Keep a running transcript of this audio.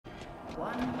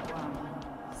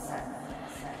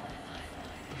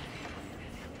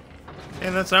117.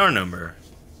 And that's our number.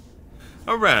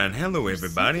 Alright, hello There's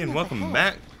everybody and something up welcome ahead.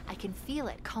 back I can feel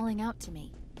it calling out to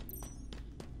me.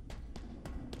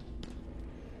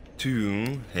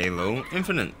 to Halo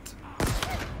Infinite.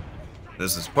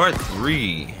 This is part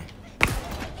 3.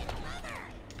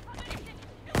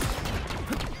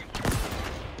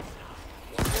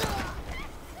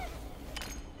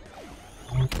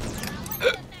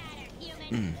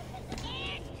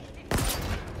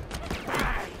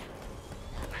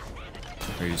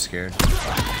 Are you scared?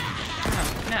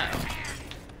 Oh, no.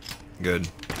 Good.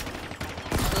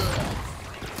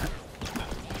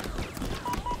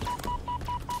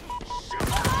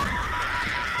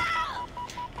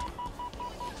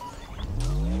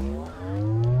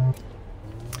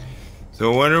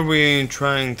 So what are we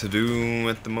trying to do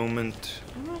at the moment?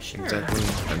 I'm not sure. Exactly.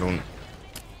 I don't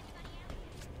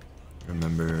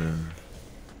remember.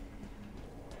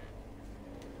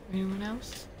 Anyone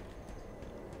else?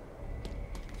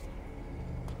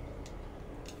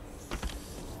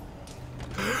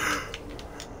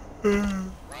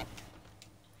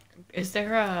 Is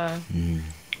there a...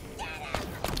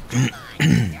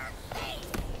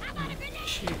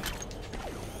 Shoot.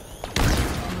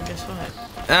 Oh, guess what?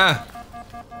 Ah!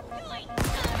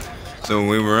 So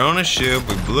we were on a ship,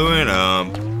 we blew it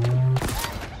up.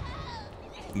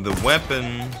 The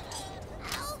weapon...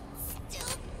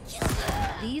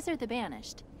 These are the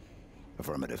banished.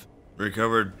 Affirmative.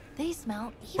 recovered They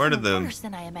smell part even of the... worse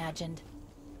than I imagined.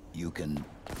 You can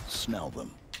smell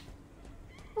them.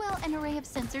 Well, an array of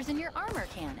sensors in your armor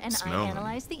can, and Smell I them.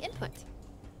 analyze the input.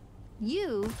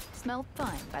 You smell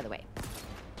fine, by the way.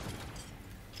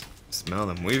 Smell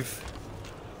them. We've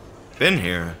been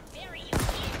here.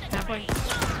 That way?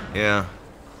 Yeah.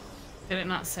 Did it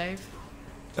not save?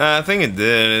 I think it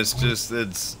did. It's just,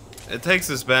 it takes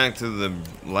us back to the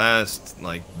last,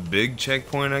 like, big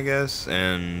checkpoint, I guess,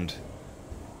 and...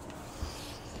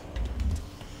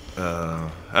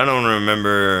 I don't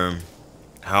remember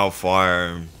how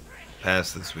far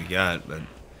past this we got, but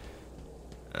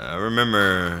I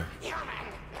remember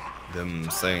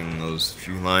them saying those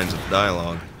few lines of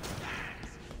dialogue.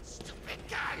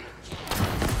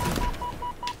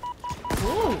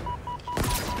 Ooh!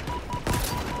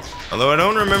 Although I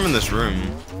don't remember this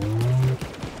room.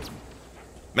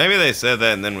 Maybe they said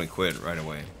that and then we quit right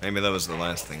away. Maybe that was the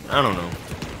last thing. I don't know.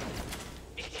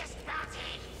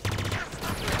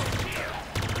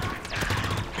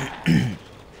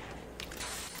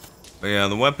 But yeah,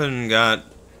 the weapon got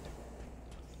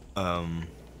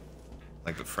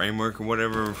like the framework or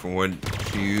whatever for what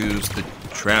she used to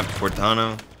trap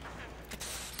Cortana.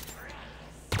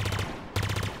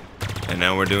 And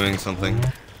now we're doing something.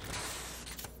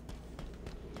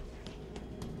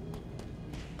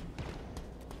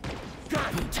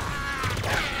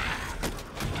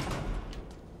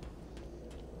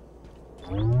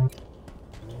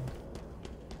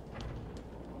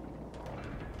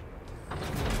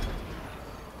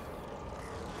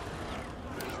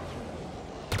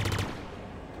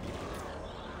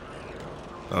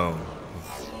 Oh.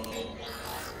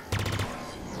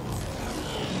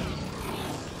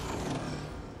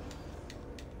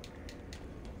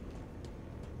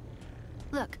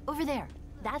 Look, over there.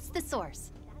 That's the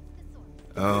source.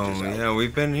 Oh, yeah,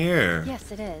 we've been here.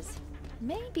 Yes, it is.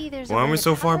 Maybe there's Why a are way we to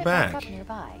so far power it back back? up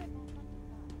nearby.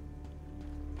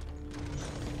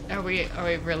 Are we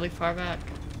really far back?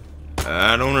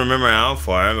 I don't remember how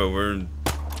far, but we're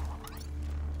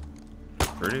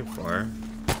pretty far.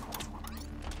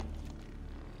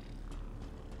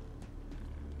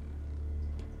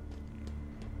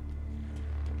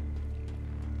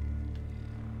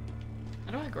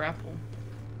 How do I grapple?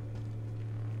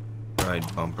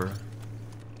 Right bumper.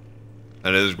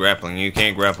 That is grappling. You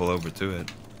can't grapple over to it.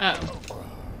 Oh.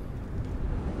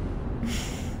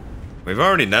 We've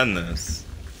already done this.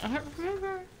 I don't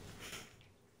remember.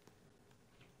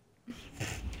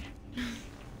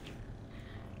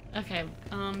 Okay,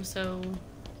 so...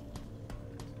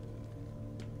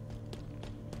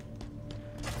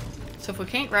 So if we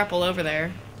can't grapple over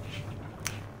there...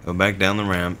 Go back down the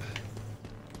ramp.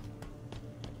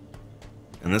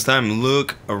 And this time,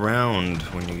 look around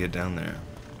when you get down there.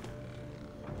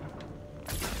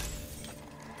 They'll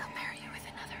pair you with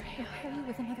another AI. They'll pair you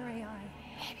with another AI.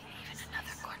 Maybe even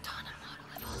another Cortana model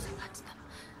if Halsey lets them.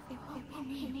 It won't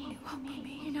be me. It won't be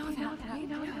me. You know that. You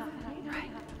know that.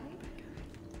 Right.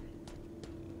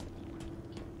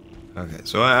 Okay,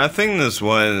 so I think this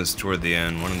was toward the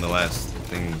end, one of the last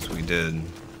things we did.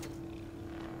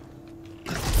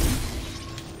 I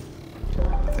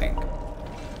think.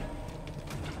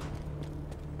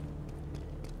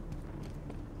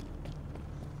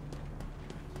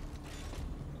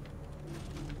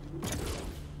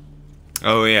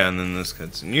 Oh yeah, and then this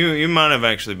cutscene. You might have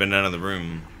actually been out of the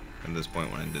room at this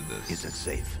point when I did this. Is it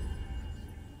safe?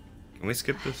 Can we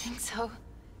skip I this? think so.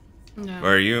 No.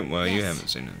 Or you? Well, you Yes. haven't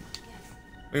seen it.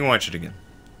 We can watch it again.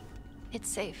 It's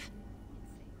safe.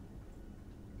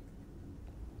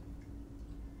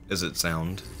 Is it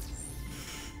sound?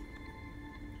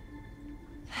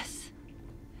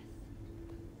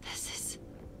 This is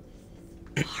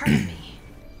part of me.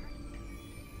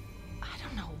 I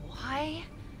don't know why.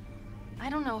 I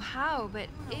don't know how, but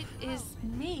it is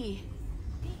me.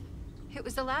 It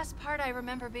was the last part I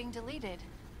remember being deleted.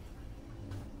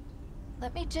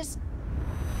 Let me just...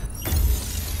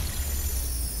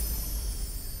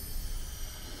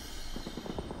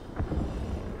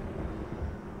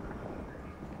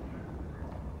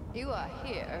 You are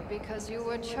here because you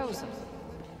were chosen.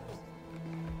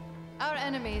 Our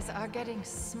enemies are getting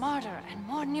smarter and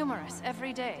more numerous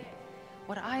every day.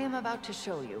 What I am about to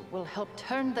show you will help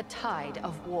turn the tide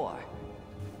of war.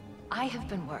 I have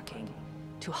been working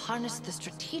to harness the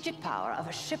strategic power of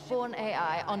a shipborne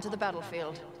AI onto the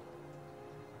battlefield.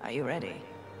 Are you ready?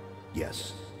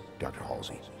 Yes, Dr.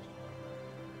 Halsey.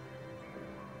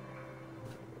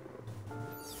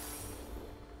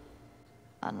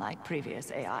 Unlike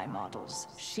previous AI models,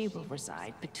 she will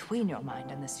reside between your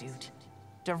mind and the suit,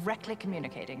 directly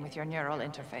communicating with your neural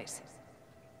interface.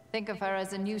 Think of her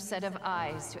as a new set of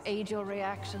eyes to aid your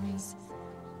reactions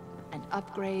and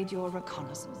upgrade your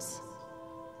reconnaissance.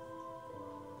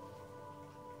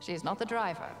 She's not the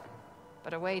driver,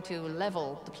 but a way to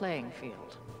level the playing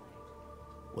field.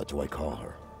 What do I call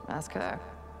her? Ask her.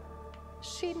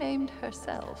 She named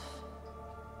herself.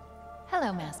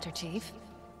 Hello, Master Chief.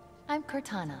 I'm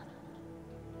Cortana.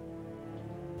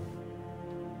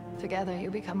 Together, you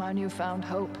become our newfound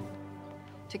hope.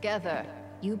 Together,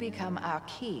 you become our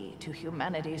key to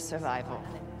humanity's survival.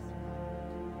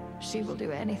 She will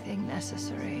do anything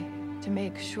necessary to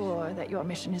make sure that your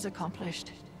mission is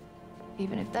accomplished,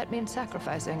 even if that means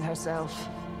sacrificing herself,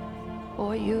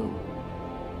 or you,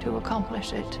 to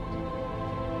accomplish it.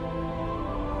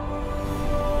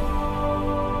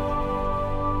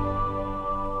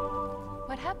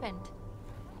 What happened?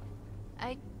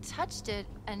 I touched it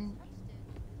and...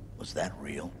 Was that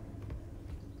real?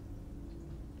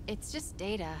 It's just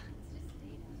data.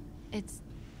 It's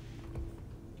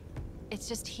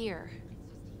just here.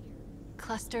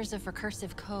 Clusters of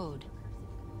recursive code.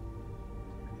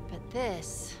 But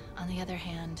this, on the other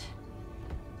hand,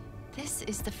 this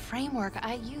is the framework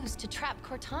I use to trap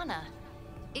Cortana.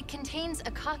 It contains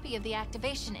a copy of the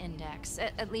activation index,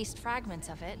 at least fragments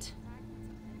of it.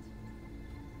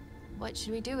 What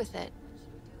should we do with it?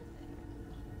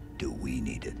 Do we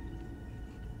need it?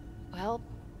 Well,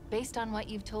 based on what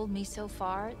you've told me so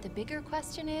far, the bigger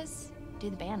question is, do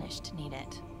the Banished need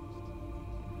it?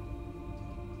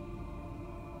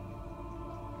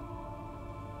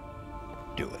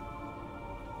 Do it.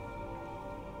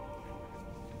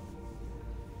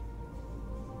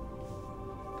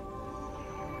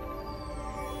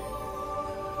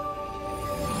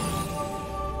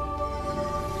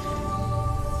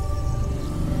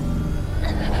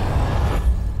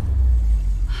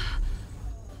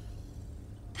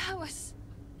 That was...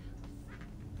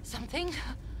 something.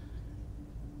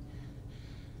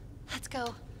 Let's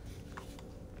go.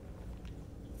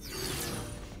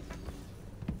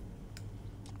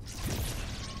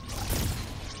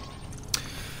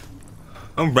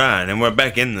 Alright, and we're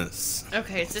back in this.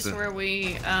 Okay, is this where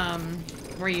we,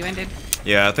 where you ended?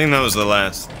 Yeah, I think that was the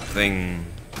last thing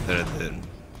that I did.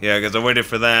 Yeah, because I waited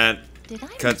for that Did I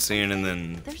cutscene and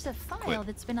then... There's a file quit.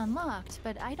 that's been unlocked,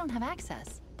 but I don't have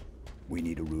access. We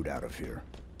need a route out of here.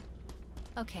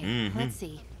 Okay, let's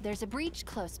see. There's a breach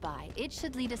close by. It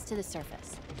should lead us to the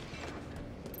surface.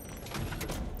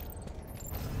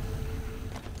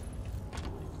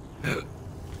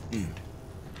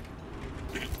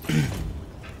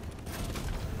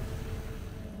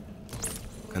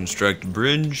 Construct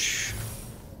bridge.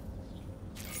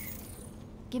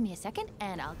 Give me a second,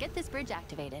 and I'll get this bridge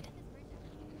activated.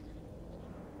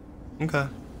 Okay.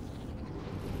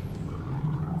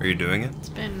 Are you doing it? It's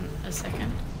been a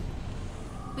second.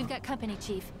 We've got company,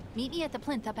 Chief. Meet me at the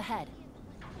plinth up ahead.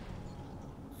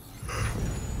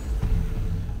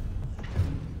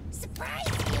 Surprise,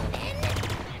 human!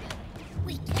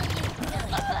 We kill you.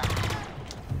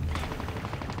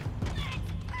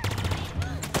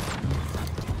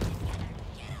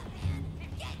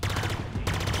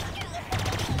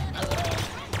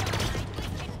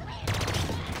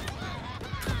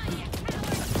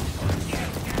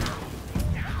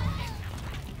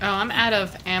 Oh, I'm out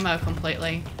of ammo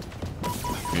completely.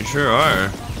 You sure are.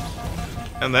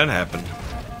 How'd that happen?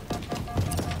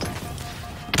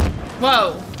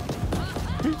 Whoa.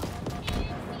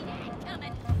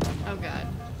 Oh god.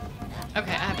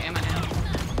 Okay, I have ammo now.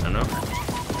 I know.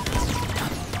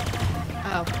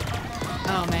 Oh.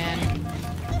 Oh man.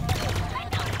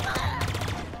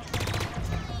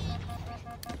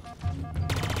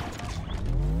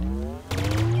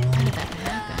 How did that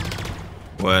happen?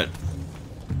 What?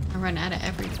 I run out of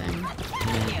everything.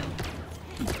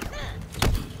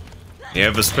 You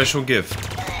have a special gift.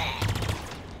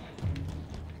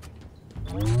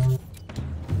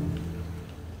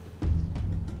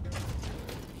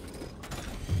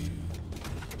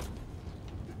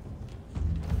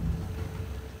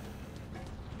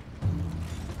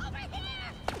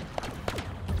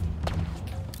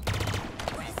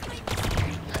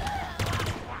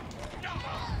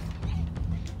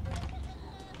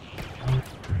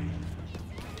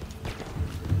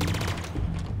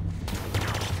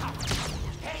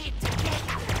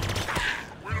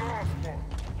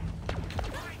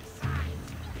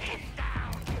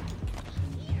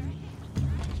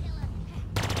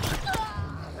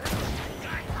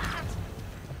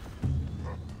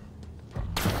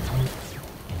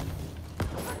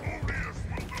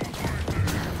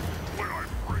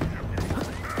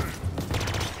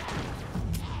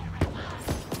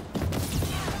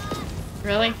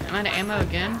 Really? I'm out of ammo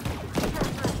again?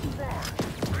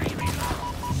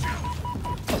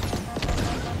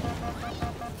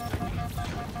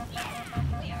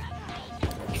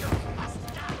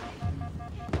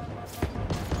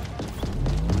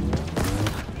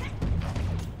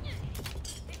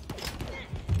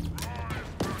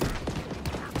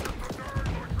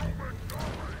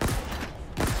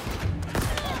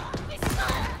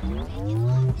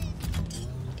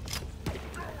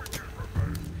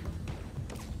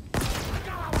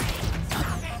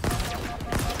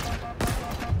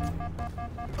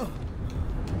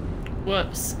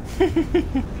 Whoops.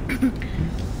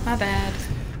 My bad.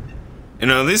 You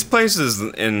know, these places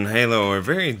in Halo are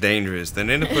very dangerous. They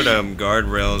need to put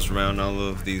guardrails around all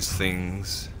of these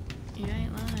things. You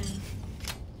ain't lying.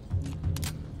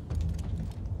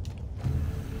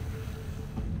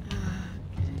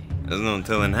 There's no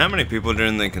telling how many people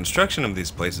during the construction of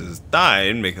these places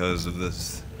died because of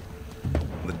this,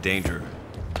 the danger.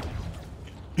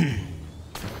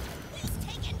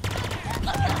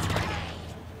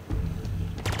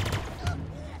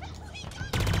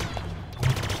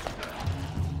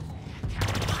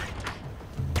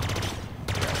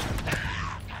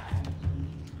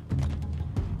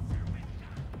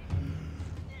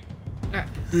 Alright.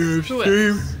 Yeah, Who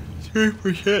else?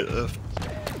 3% left.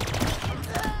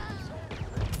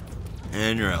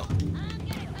 And you're out.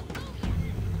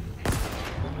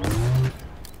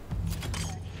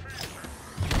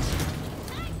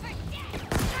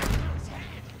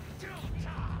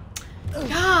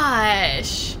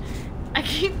 Gosh! I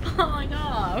keep falling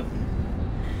off.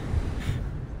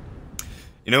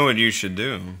 You know what you should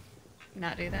do?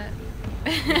 Not do that.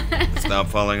 Stop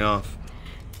falling off.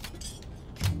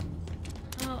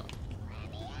 Well,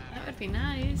 that would be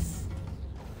nice.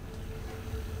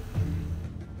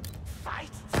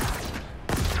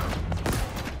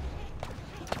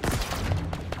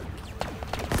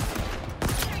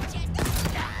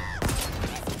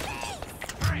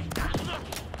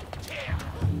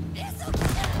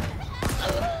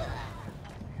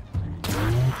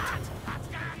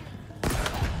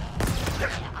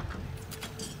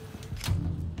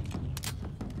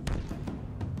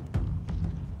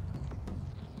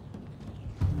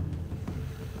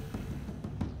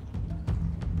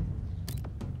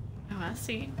 Oh, I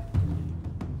see.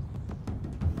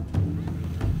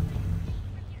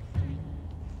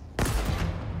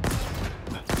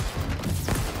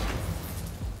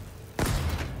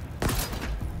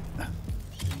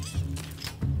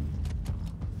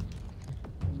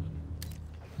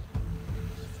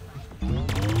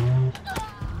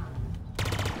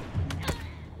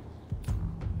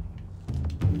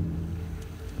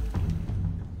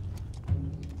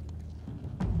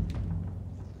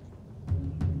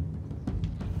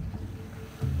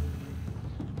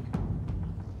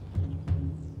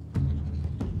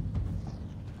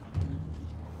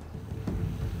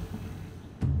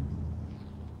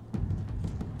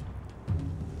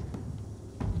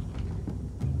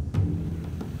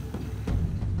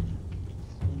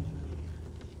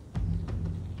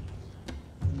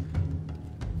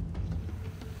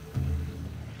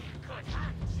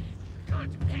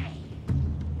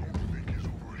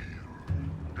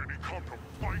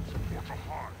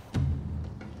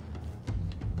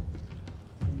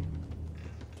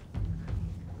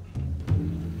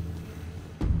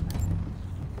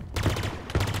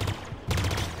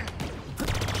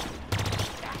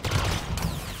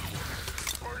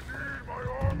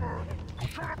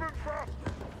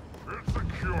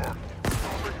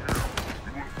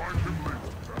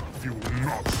 You will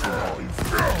not survive.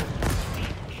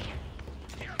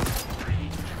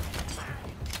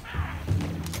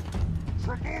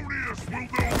 Trebonius will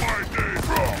know my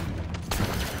name.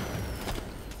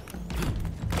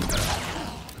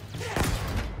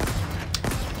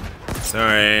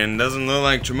 Sorry, and doesn't look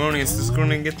like Tremonius is going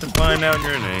to get to find out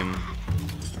your name.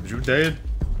 Are you dead?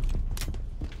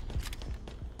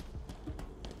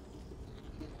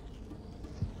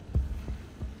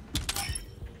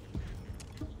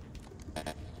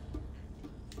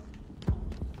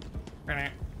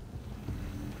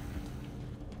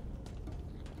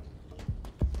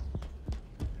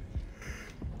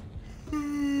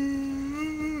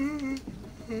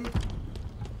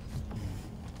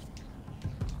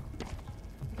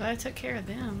 But I took care of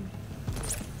them.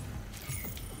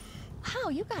 Wow,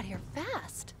 you got here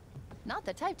fast. Not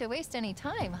the type to waste any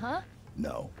time, huh?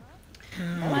 No.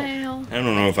 Well, I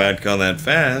don't know if I'd call that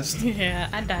fast. yeah,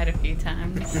 I died a few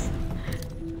times.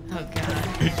 Oh god.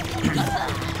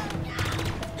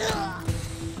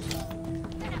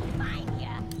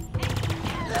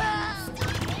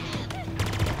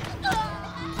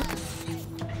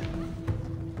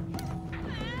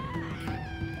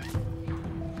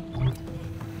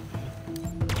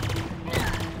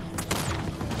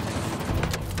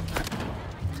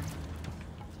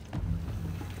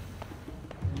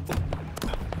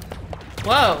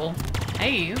 Whoa.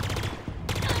 Hey, you.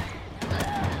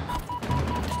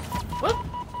 Whoop.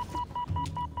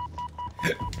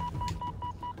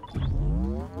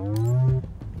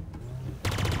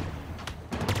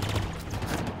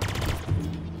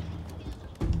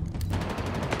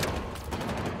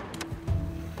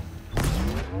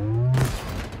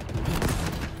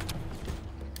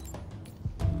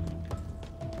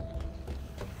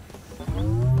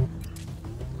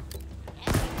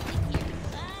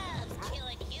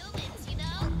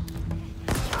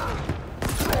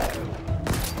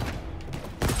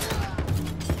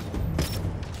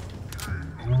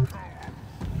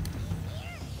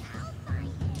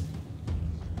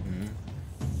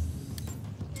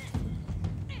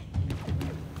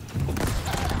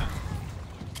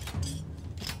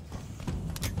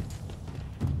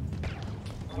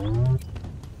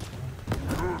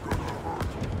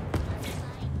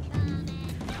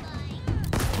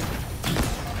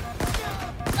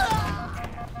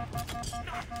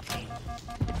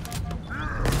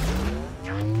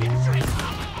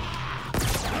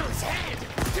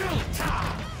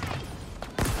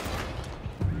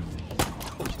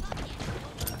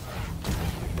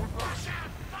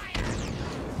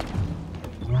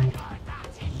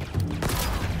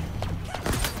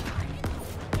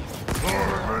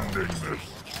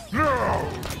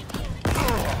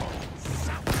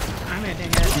 I'm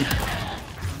ending it.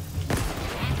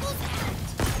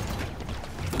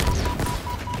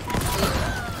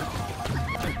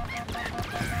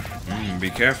 Be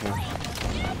careful.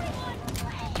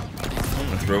 I'm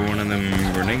gonna throw one of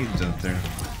them grenades out there.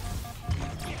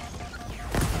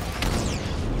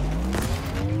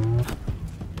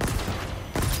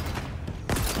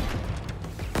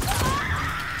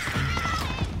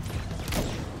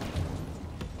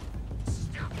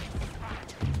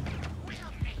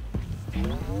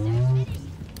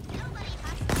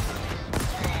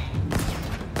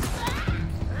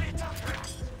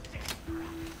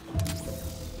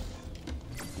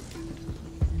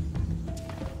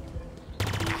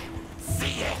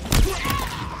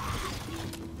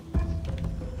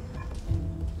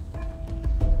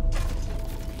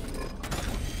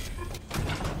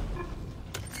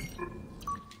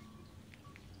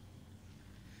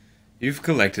 You've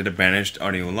collected a banished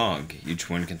audio log. Each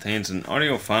one contains an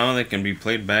audio file that can be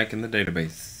played back in the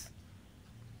database.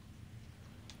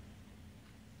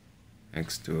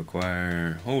 X to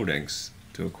acquire, hold X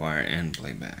to acquire and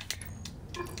play back.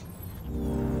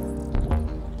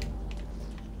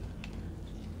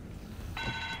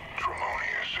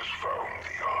 Tremonius has found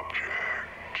the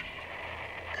object.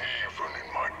 Even in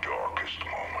my darkest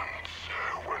moments,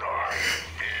 when I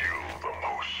feel the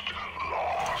most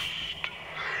lost,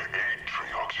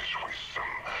 Atriox's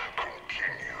wisdom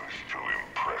continues to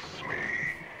impress me.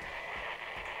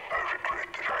 I regret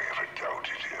that I ever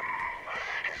doubted him.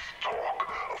 His talk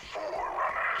of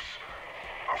forerunners,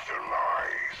 of their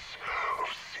lies,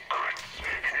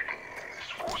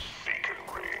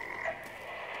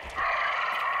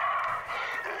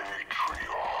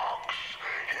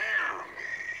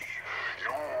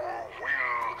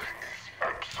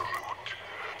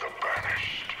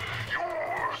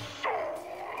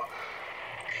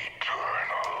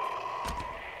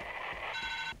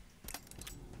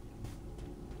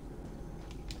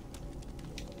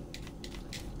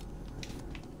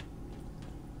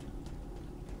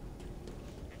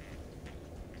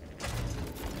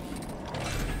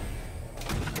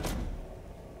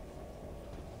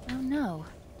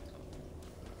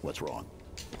 What's wrong?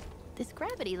 This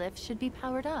gravity lift should be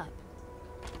powered up.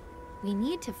 We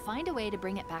need to find a way to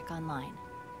bring it back online.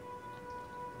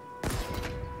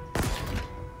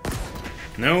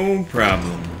 No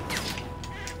problem.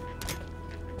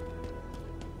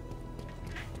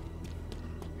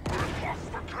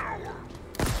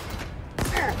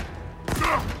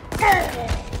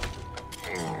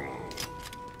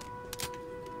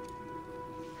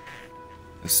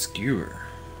 A skewer.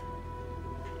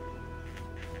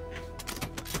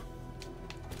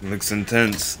 Looks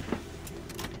intense.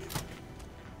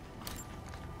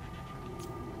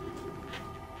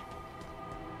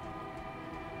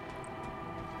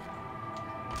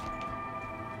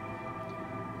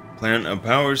 Plant a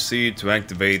power seed to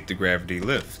activate the gravity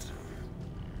lift.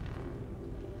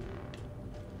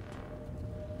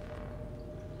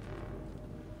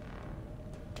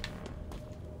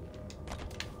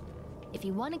 If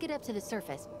you want to get up to the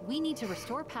surface, we need to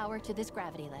restore power to this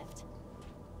gravity lift.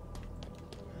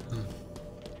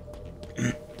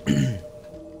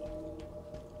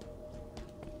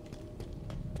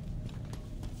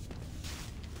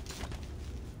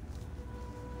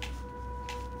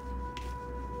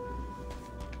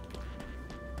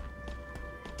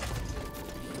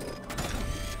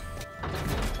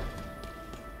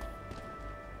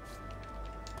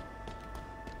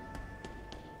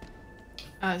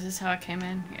 Oh, is this how it came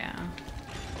in? Yeah.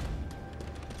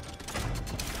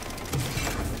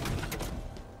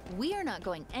 We are not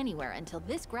going anywhere until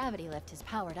this gravity lift is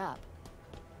powered up.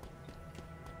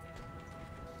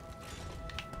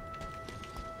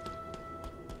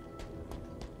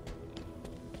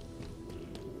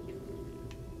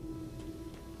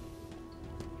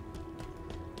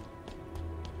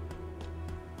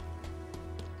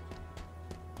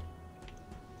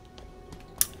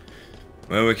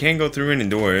 Well, we can't go through any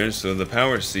doors, so the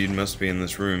power seed must be in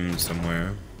this room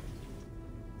somewhere.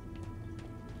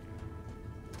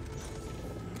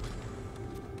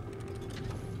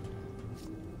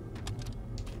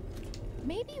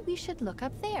 Maybe we should look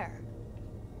up there.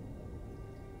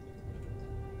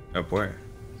 Up where?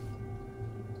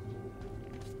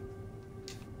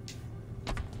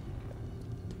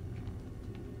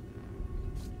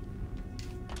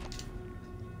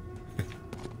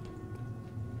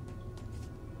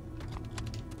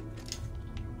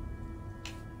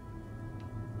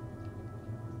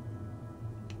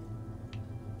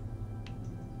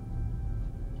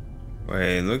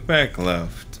 Wait, look back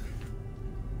left.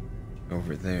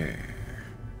 Over there.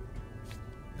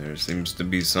 There seems to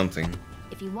be something.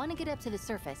 If you want to get up to the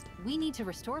surface, we need to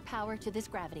restore power to this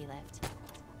gravity lift.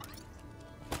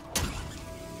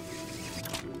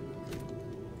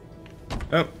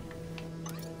 Oh.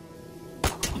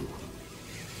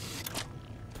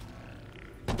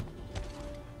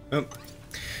 Oh.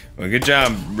 Well, good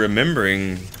job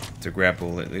remembering to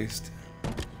grapple at least.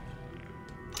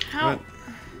 How? What?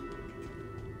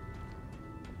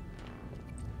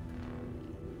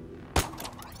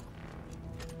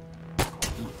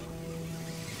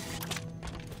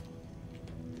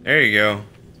 There you go.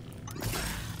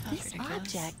 This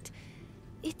object,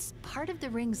 it's part of the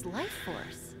ring's life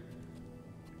force.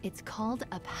 It's called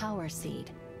a power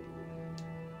seed.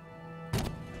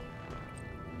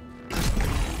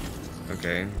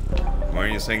 Okay. Why are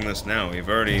you saying this now? We've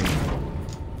already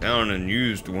found and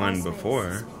used one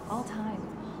before. All time.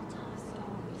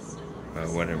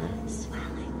 Whatever.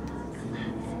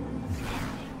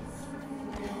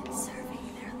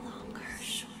 Serving their longer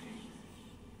shore.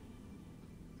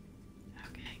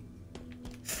 Okay.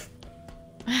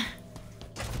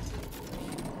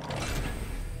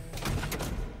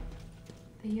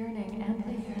 The yearning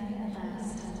amplified at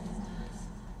last.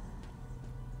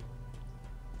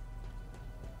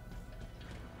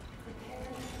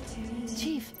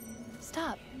 Chief,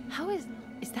 stop. How is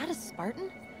that a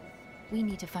Spartan? We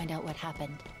need to find out what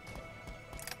happened.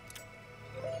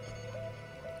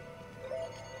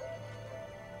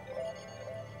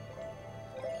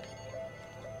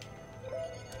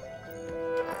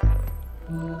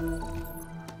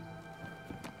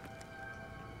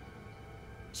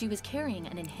 She was carrying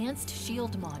an enhanced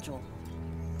shield module.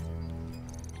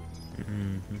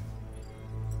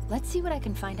 Let's see what I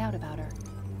can find out about her.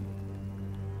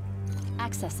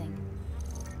 Accessing.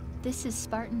 This is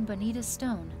Spartan Bonita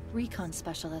Stone, recon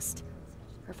specialist.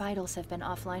 Her vitals have been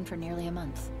offline for nearly a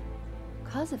month.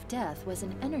 Cause of death was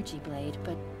an energy blade,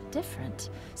 but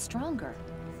different, stronger.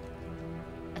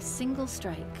 A single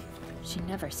strike. She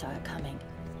never saw it coming.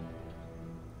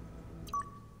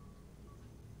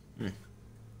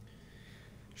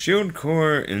 Shield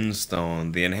core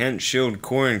installed. The enhanced shield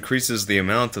core increases the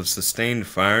amount of sustained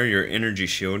fire your energy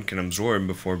shield can absorb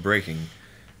before breaking.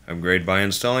 Upgrade by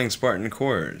installing Spartan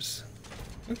cores.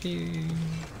 Okay.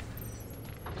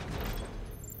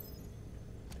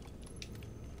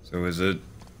 So is it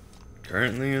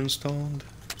currently installed?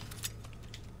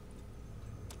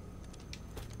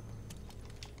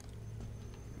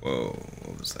 Whoa,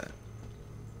 what was that?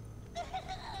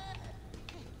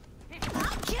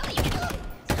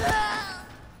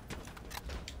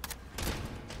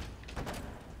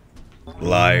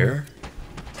 Liar.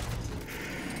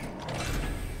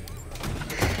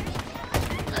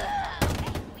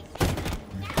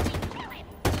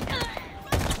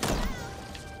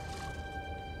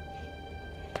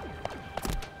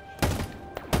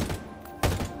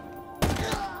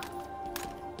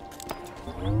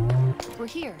 We're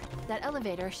here. That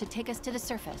elevator should take us to the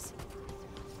surface.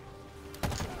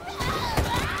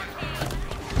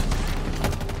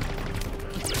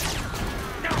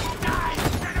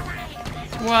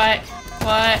 What?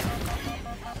 What?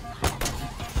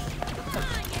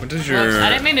 What does Whoops, your I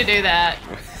didn't mean to do that.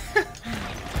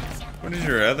 what does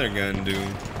your other gun do?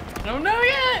 I don't know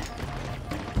yet.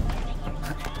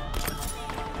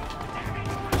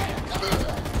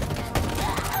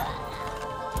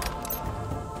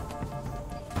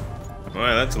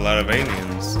 Wow, that's a lot of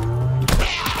aliens.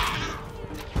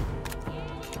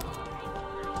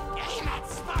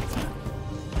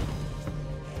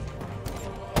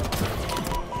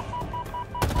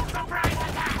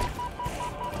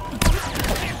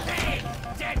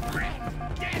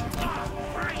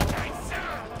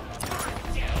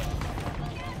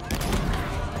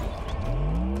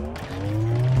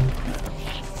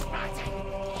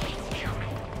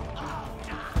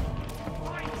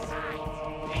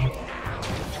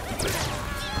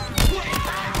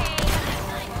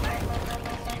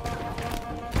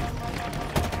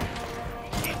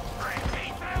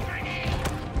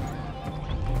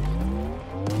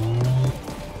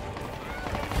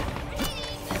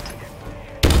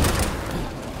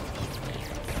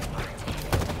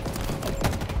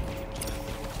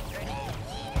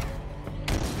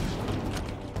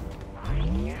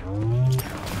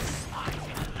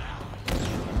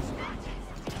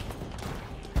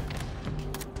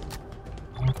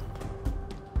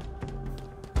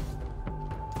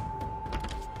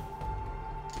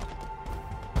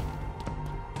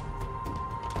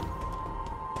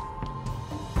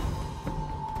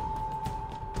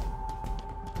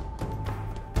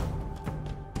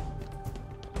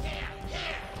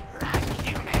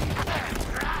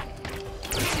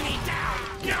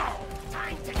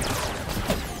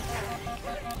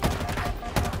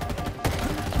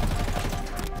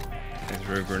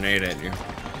 Throw a grenade at you.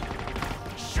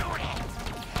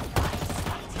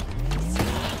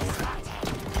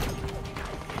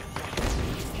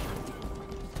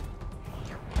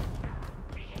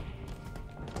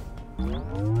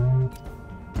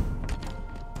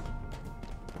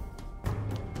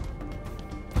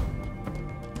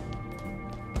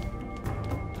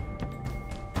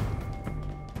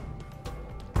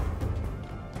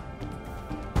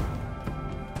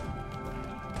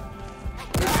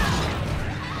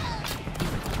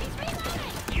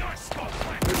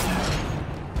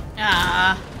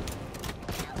 Ah.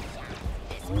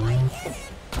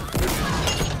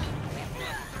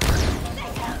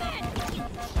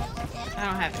 I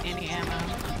don't have any ammo.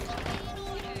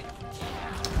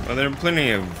 Well, there are plenty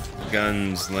of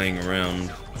guns laying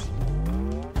around.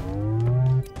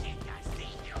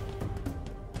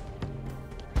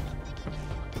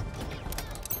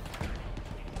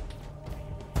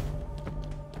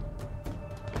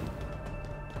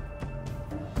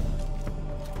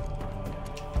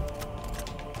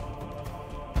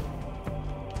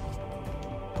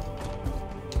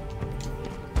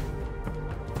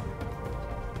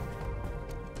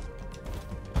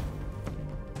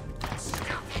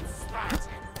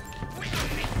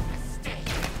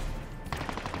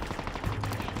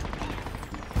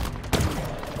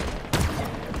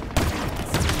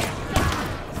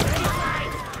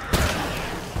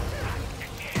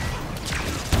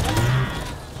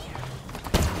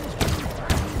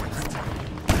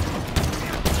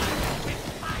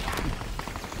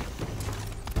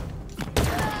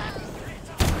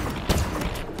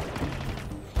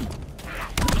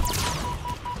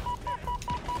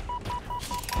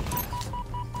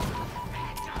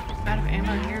 Out of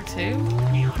ammo here too?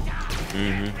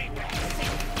 Mm-hmm.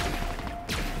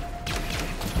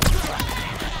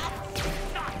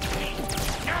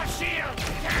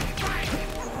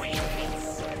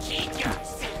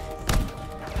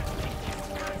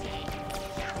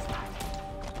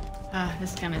 Ah,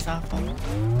 this gun is awful.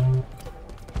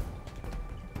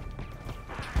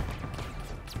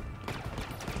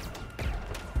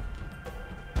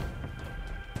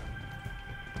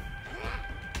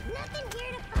 came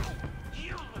here to fight.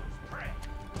 Humans, prey.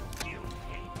 You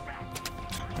came back.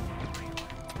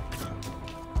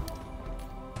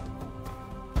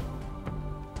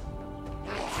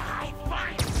 I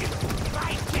find you. I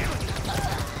kill you.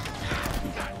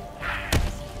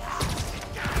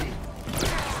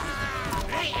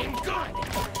 They ain't good.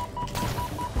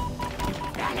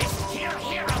 That is kill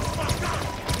heroes for God.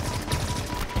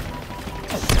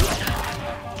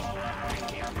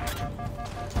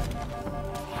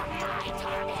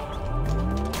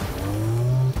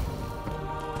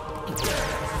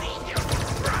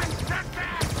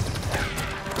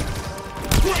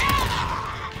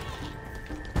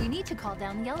 We need to call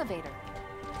down the elevator.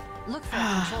 Look for a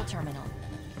control terminal.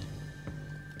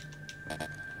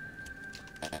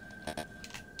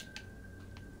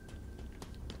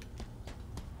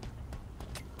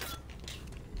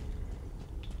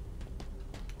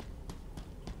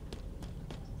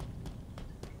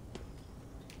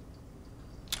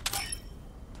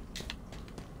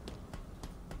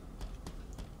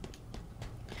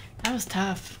 That was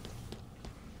tough.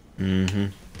 Mm-hmm.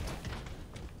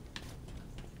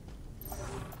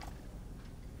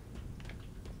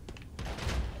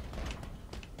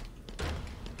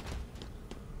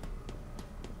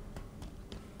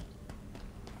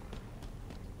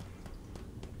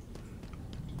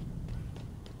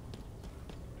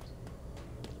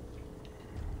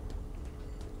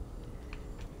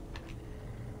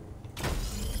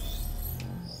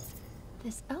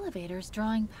 This elevator's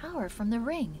drawing power from the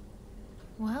ring.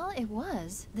 Well, it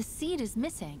was. The seed is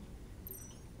missing.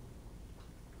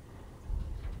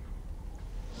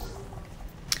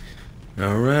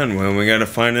 Alright, well, we gotta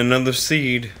find another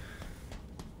seed.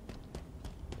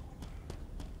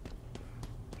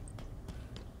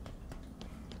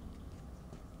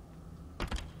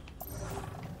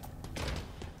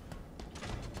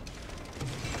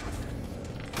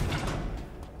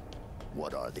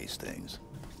 What are these things?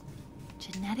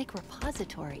 Genetic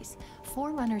repositories.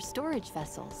 Forerunner storage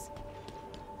vessels.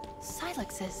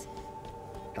 Silexes.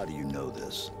 How do you know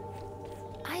this?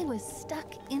 I was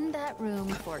stuck in that room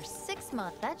for 6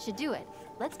 months. That should do it.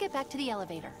 Let's get back to the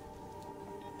elevator.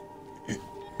 You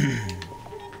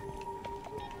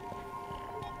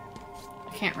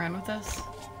can't run with us?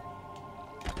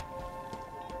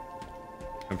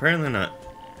 Apparently not.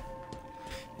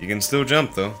 You can still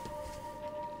jump, though.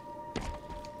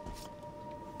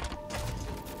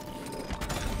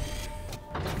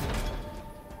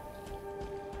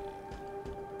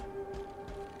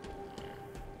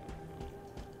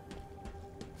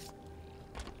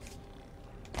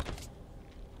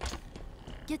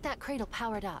 Get that cradle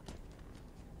powered up.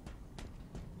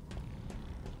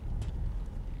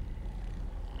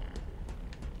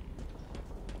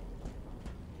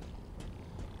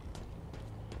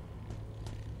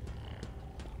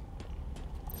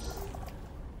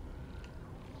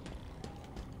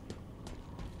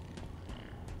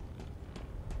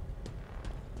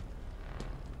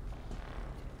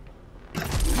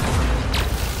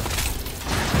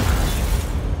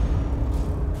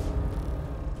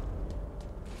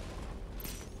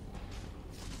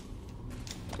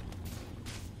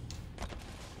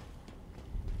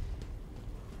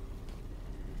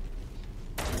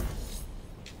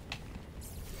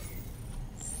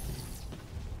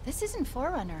 This isn't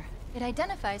Forerunner. It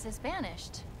identifies as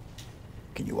banished.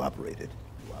 Can you operate it?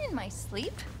 In my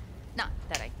sleep? Not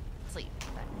that I sleep,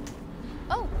 but...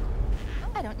 Oh!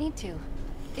 I don't need to.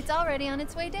 It's already on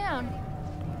its way down.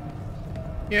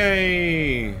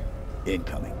 Yay!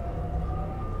 Incoming.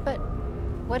 But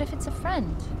what if it's a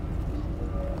friend?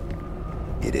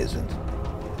 It isn't.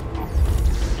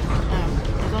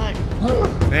 Good luck.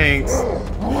 Thanks.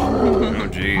 Oh,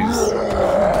 jeez.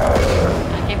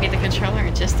 I gave you the controller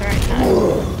at just the right time.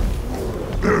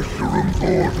 Escherum's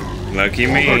order Lucky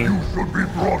that me. you should be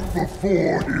brought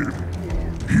before him.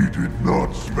 He did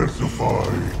not specify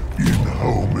in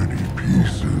how many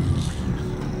pieces.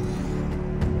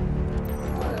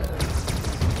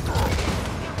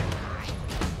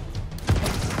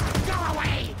 Go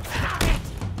away! Stop it!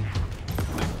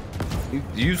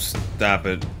 You stop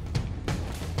it.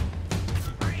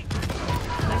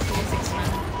 That's the music's fun.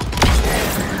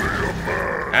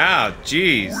 Ow,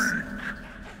 jeez.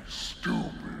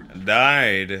 Stupid. I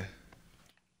died.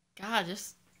 God,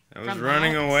 just. I was from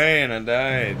running that. away and I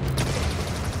died.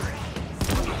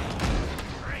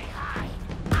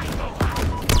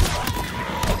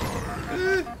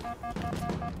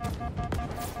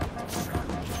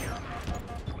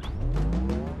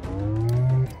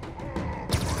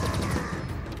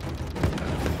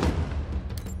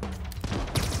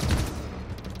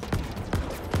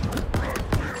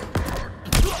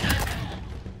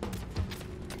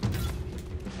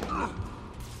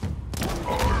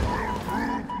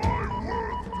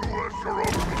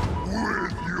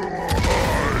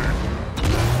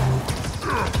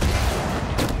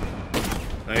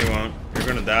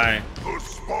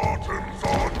 Spartans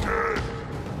are dead.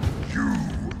 You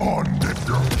are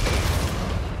Nicker.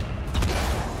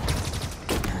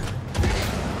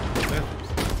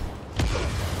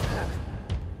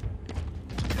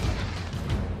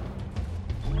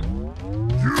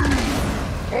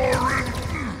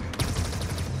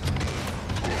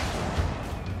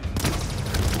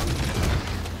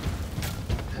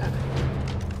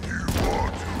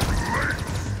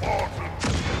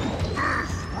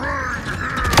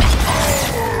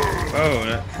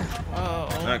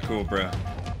 Not cool, bro.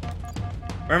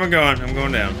 Where am I going? I'm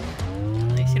going down.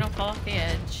 At least you don't fall off the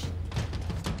edge.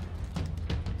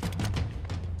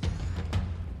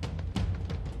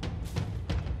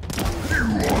 Take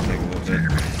a little bit.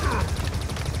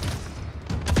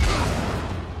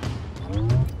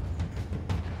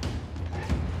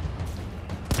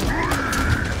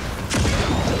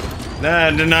 Nah,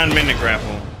 I did not mean to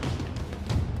grapple.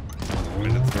 I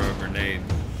meant to throw a grenade.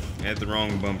 I had the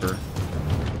wrong bumper.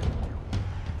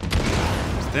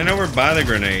 Stand over by the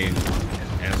grenade,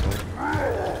 asshole.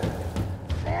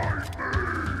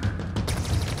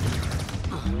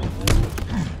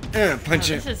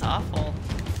 Punch Oh, it. this is awful.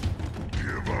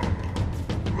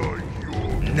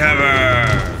 Never.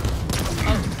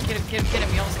 Oh, get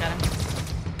him, you almost got him.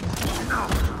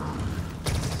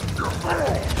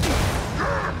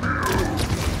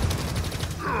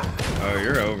 Oh,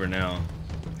 you're over now.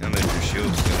 Now that your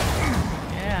shield's gone.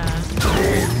 Yeah.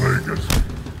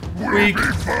 Weak.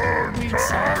 Weak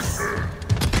sauce.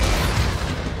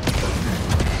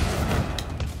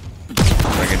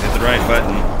 I can hit the right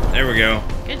button. There we go.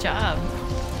 Good job.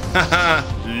 Haha.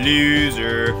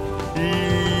 Loser.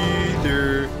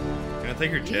 Loser. Can I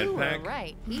take your You were jetpack?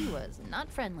 right. He was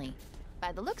not friendly.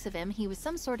 By the looks of him, he was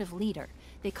some sort of leader.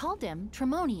 They called him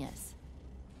Tremonius.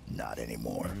 Not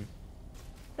anymore.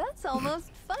 That's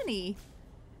almost funny.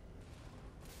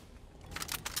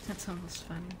 That's almost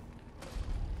funny.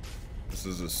 This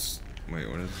is wait,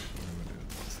 what is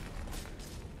this?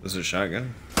 Is a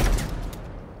shotgun?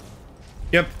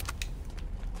 Yep.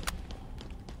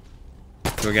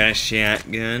 So we got a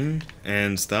shotgun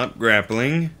and stop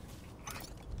grappling.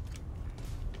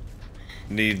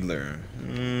 Needler.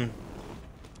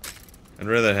 I'd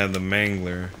rather have the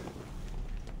mangler.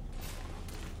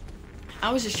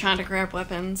 I was just trying to grab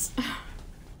weapons.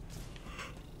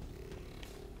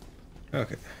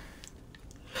 Okay.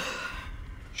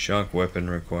 Shock weapon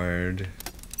required.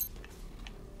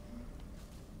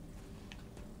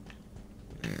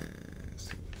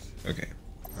 Okay.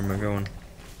 Where am I going?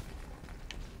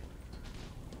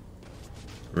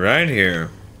 Right here.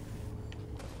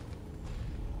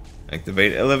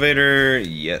 Activate elevator.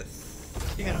 Yes.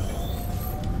 You gotta.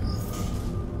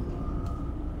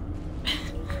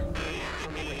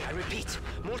 I repeat,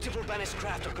 multiple banished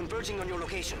craft are converging on your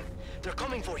location. They're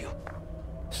coming for you.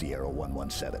 Sierra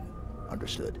 117.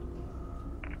 Understood.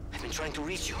 I've been trying to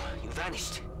reach you. You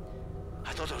vanished.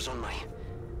 I thought I was on my...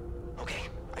 Okay,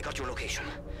 I got your location.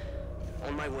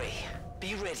 On my way.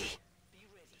 Be ready.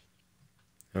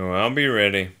 Oh, I'll be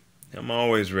ready. I'm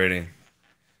always ready.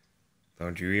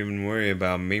 Don't you even worry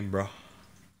about me, bro.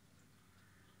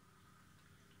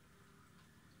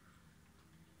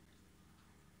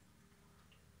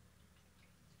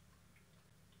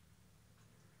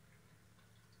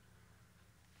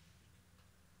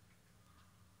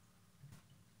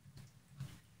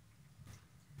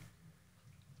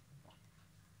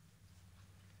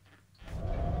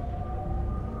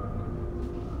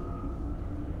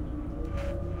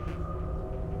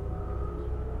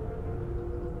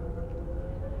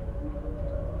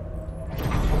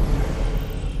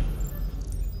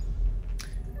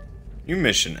 New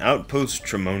mission, Outpost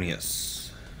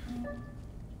Tremonius.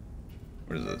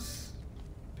 What is this?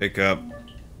 Pick up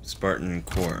Spartan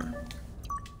Core.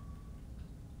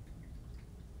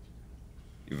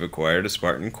 You've acquired a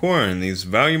Spartan Core, and these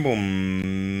valuable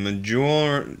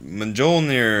Mjolnir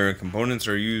components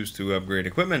are used to upgrade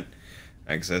equipment.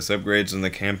 Access upgrades in the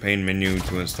campaign menu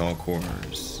to install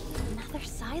cores. Another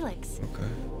Silex. Okay.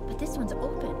 But this one's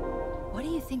open. What do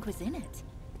you think was in it?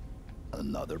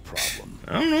 Another problem.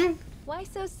 I don't know. Why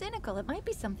so cynical? It might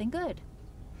be something good.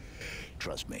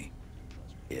 Trust me,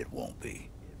 it won't be.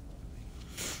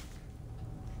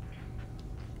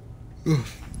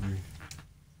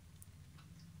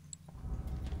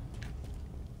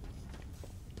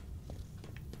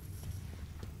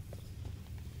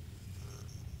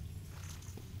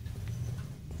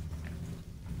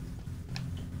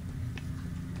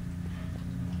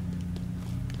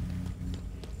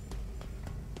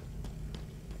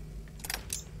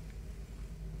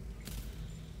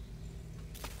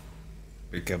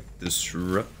 Pick up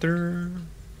Disruptor.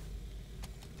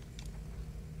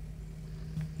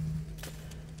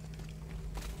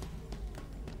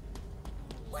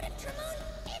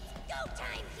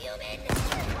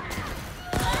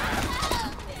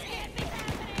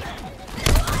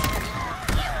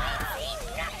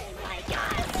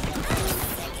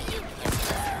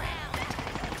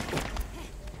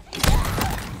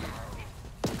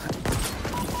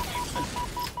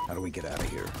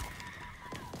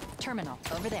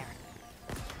 over there.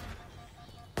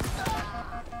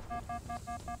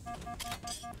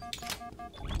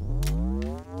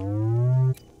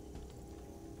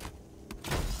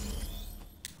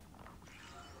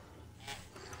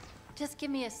 Just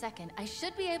give me a second. I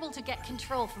should be able to get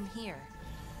control from here.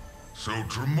 So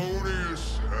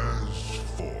Tremonius has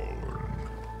fallen,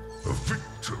 a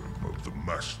victim of the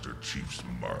Master Chief's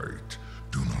might.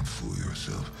 Do not fool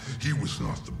yourself. He was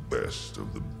not the best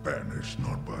of the banished,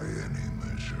 not by any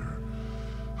measure.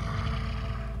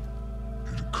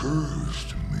 It occurs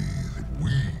to me that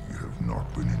we have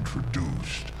not been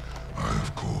introduced. I,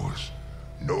 of course,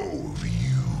 know of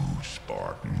you,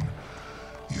 Spartan.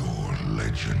 Your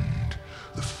legend,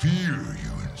 the fear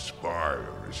you inspire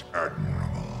is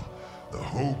admirable. The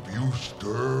hope you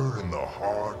stir in the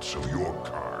hearts of your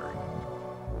kind,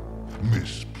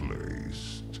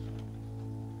 misplaced.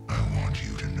 I want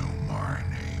you to know my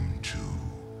name too,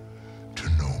 to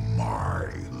know my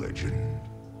legend.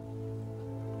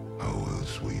 How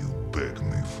else will you beg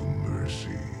me for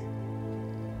mercy?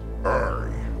 I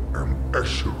am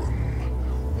Escharum,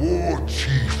 War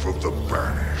Chief of the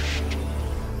Banished.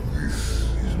 This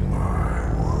is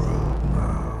my world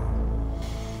now,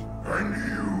 and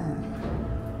you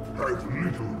have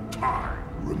little time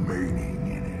remaining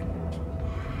in it.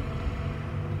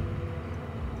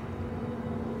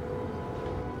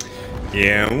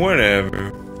 Yeah,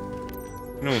 whatever.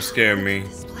 Don't scare me.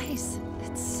 This place,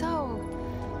 it's so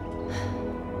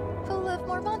full of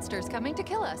more monsters coming to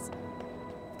kill us.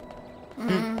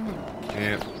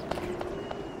 Yeah.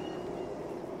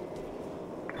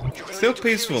 You're gonna Still need to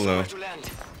clear peaceful, somewhere though. to land.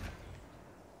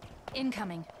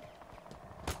 Incoming.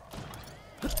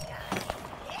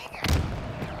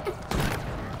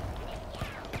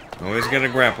 Always gotta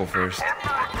grapple first.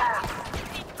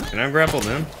 Can I grapple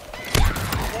them?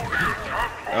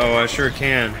 Oh, I sure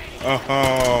can.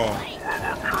 Oh.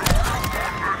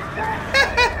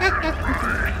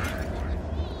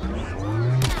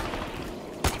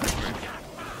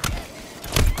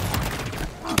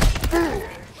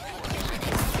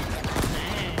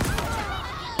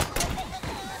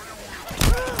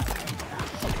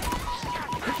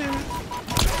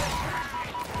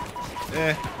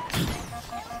 Eh.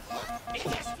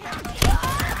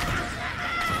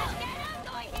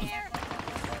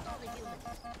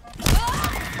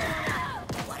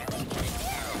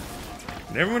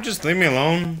 Did everyone just leave me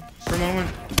alone for a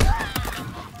moment?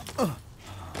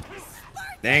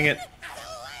 Dang it.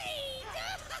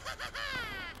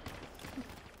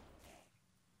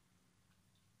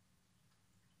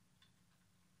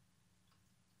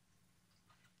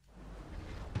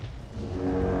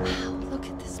 Wow, look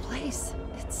at this place.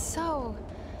 It's so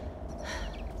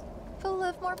full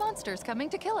of more monsters coming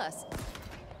to kill us.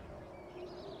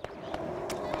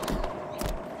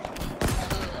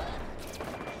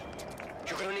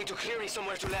 You're gonna need to clear me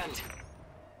somewhere to land.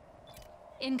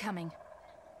 Incoming.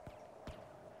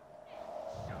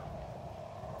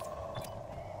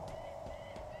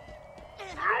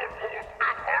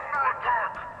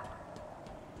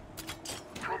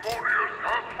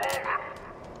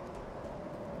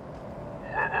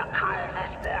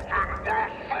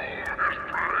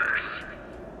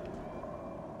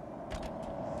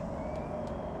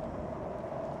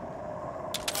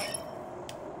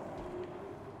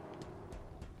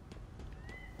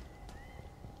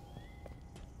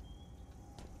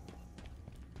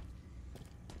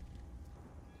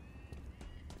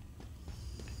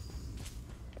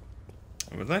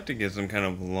 I would like to get some kind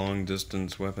of long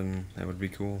distance weapon. That would be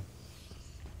cool.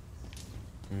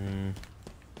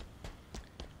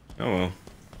 Oh well.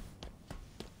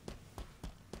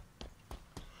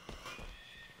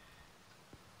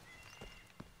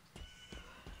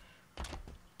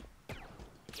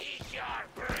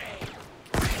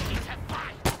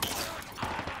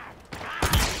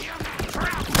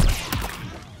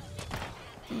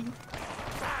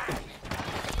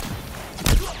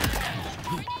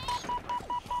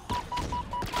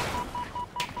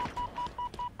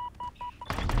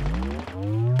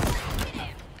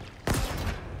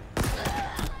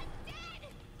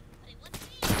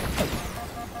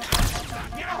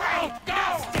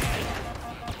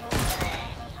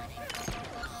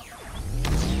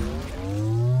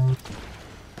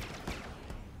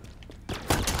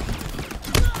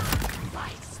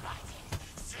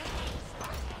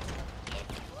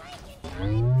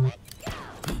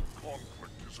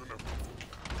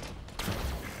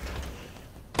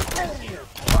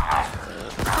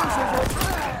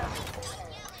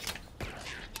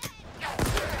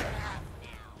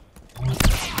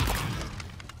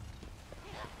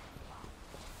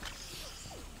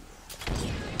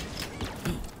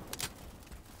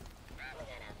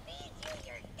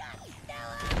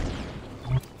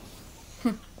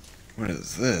 What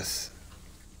is this?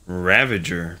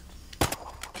 Ravager.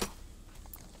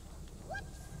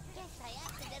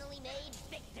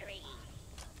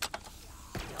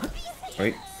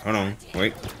 Wait, hold on.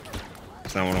 Wait.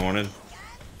 That's not what I wanted.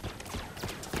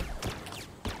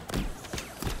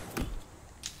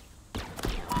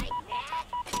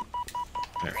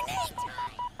 There.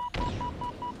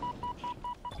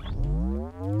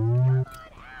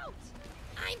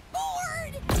 I'm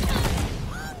bored. I'm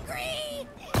hungry.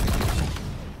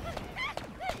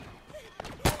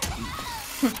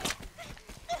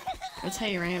 That's how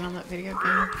you ran on that video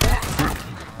game.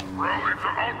 Rally to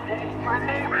outpost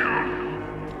Harmonia!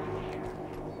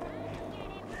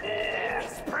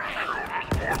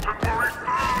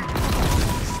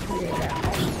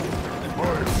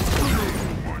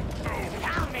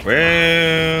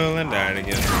 Well, I died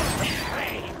again.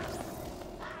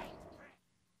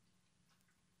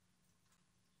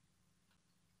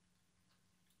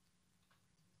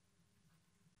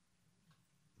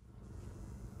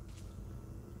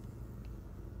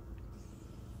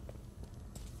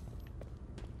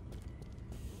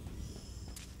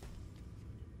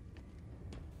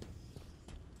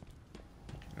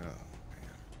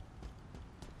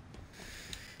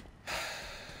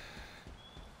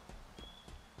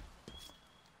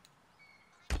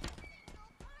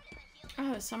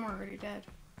 Oh, some are already dead.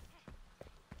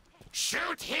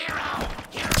 Shoot, hero!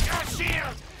 Here's your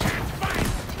shield! And fight!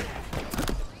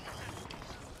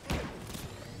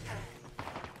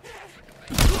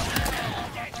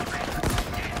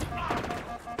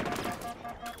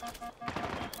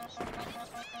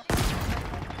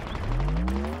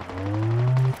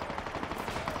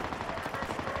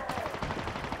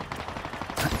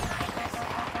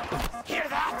 Hear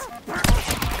that?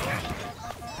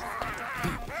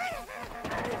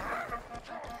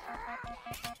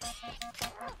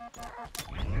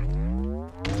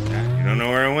 You don't know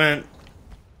where I went.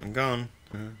 I'm gone.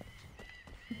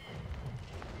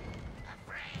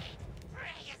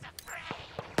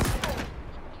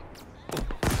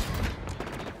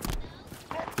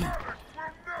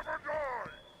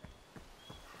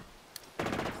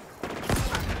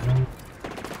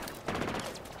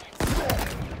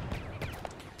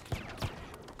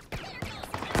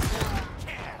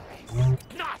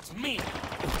 Not me!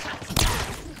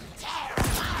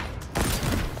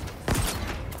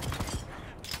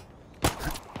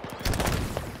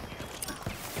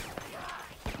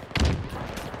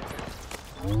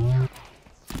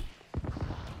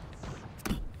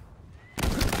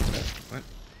 What?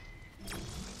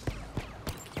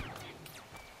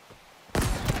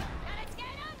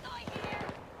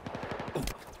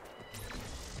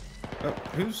 Oh,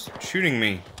 who's shooting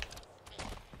me?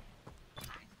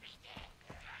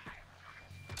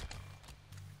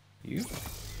 You?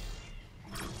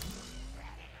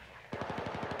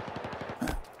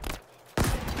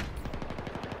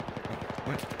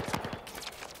 What?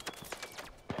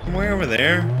 I'm way over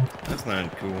there? That's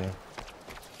not cool.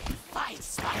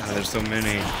 God, there's so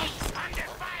many.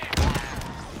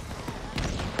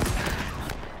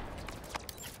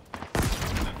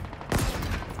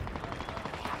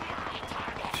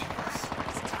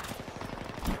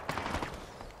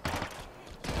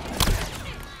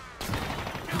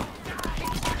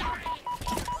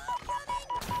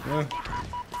 Well,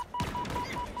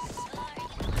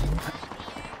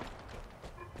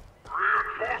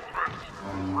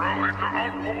 Rally to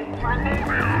outpost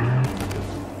Harmonia!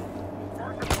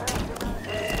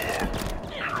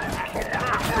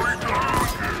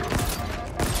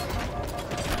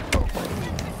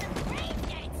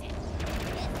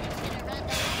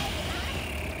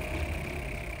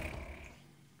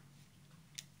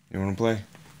 you wanna play?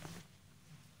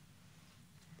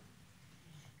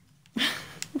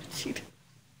 What'd she do?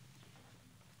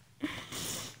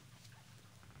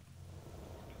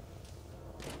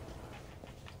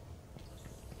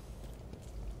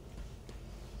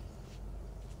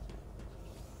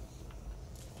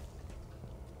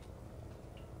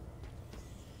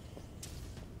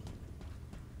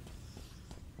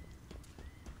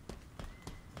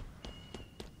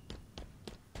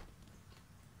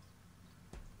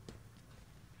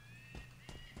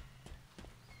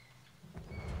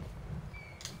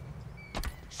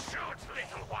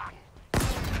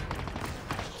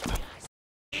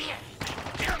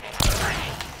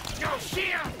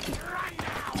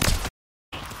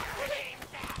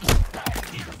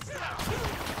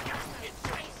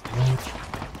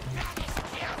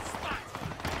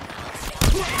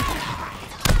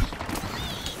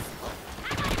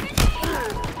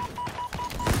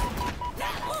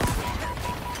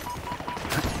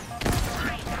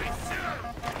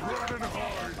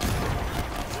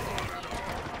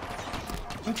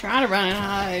 I'm trying to run and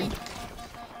hide.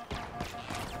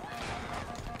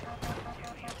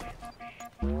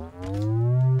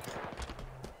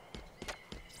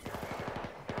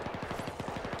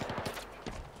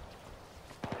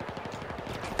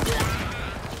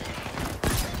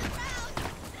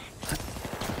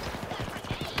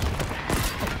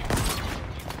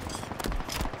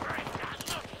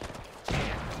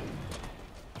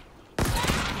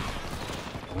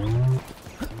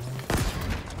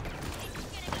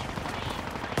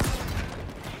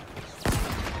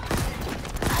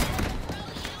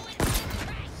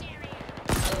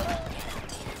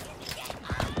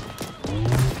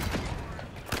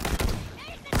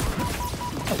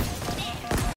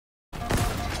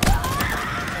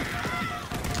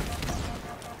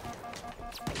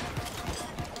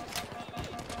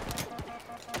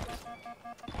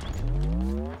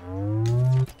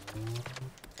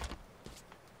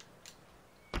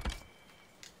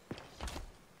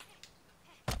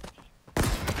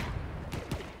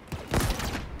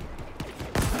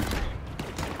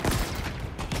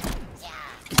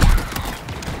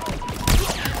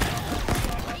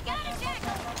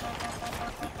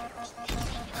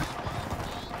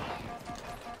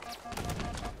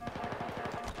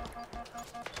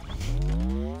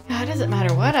 It doesn't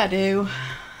matter what I do.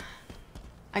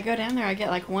 I go down there, I get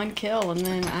like 1 kill, and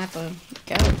then I have to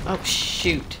go. Oh,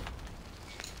 shoot.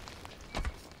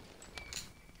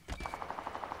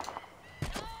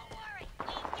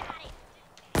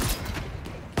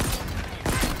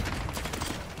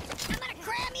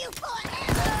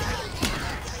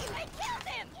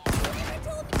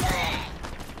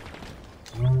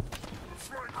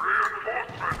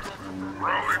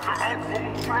 Rally to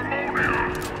outpost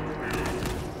Ramonia!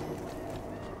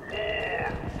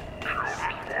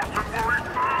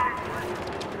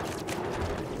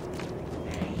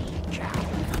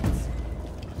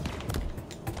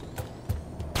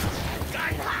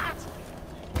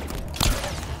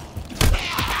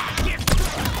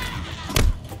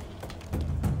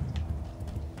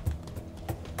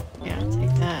 Yeah,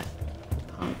 take that,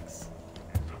 punks.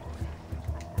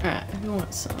 Alright, who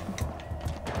wants some?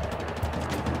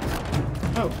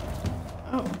 Oh.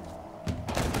 Oh.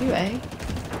 You, eh?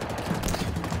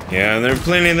 Yeah, there are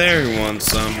plenty there who want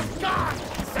some.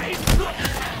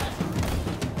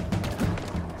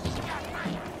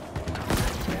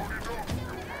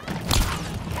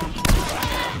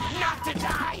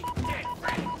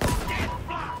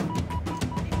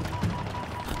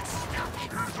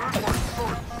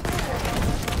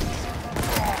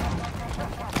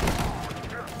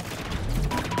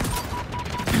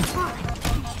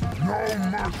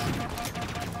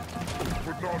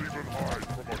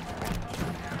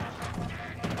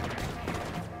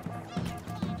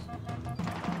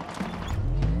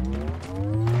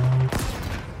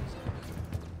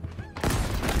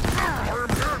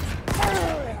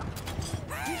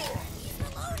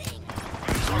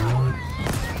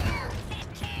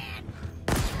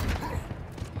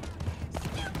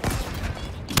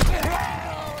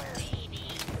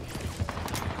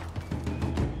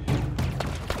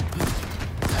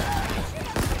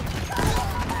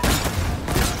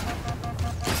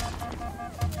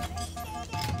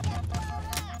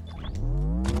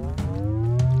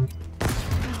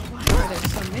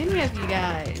 Of you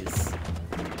guys.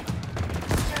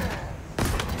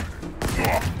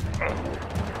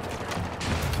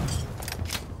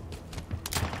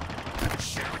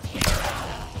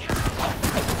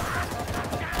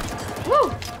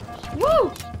 Woo!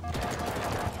 Woo!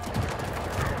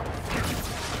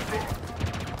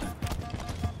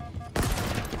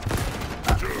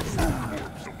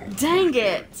 Dang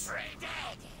it!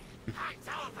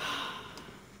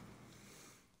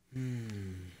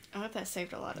 I hope that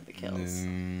saved a lot of the kills.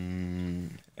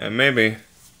 Maybe.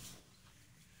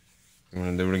 You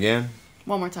wanna do it again?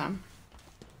 One more time.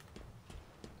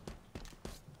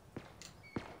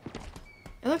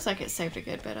 It looks like it saved a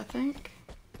good bit, I think.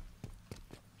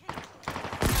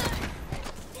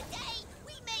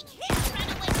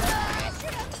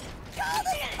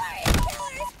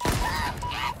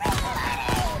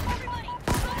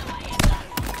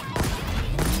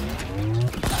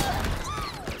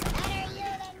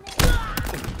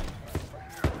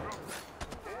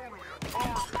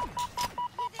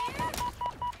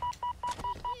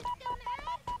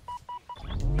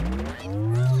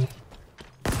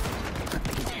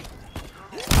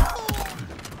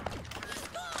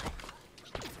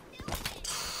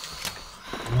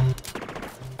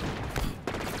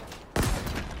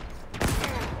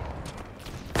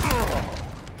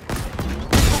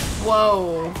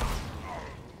 Whoa.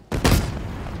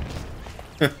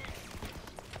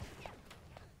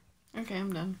 Okay,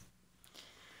 I'm done.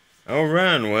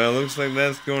 Alright, well, looks like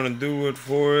that's gonna do it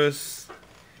for us.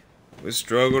 We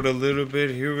struggled a little bit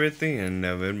here at the end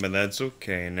of it, but that's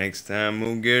okay. Next time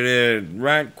we'll get it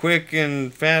right quick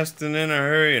and fast and in a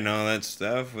hurry and all that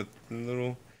stuff with a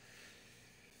little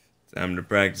time to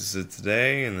practice it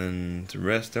today and then to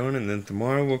rest on it. And then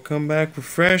tomorrow we'll come back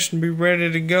refreshed and be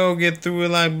ready to go. Get through it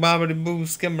like bobbity boo,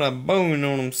 skibbity boo, you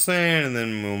know what I'm saying? And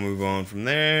then we'll move on from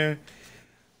there.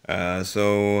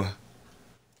 So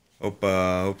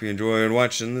hope you enjoyed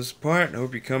watching this part.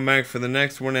 Hope you come back for the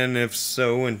next one, and if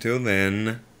so, until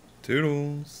then,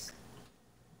 toodles.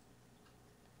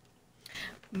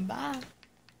 Bye.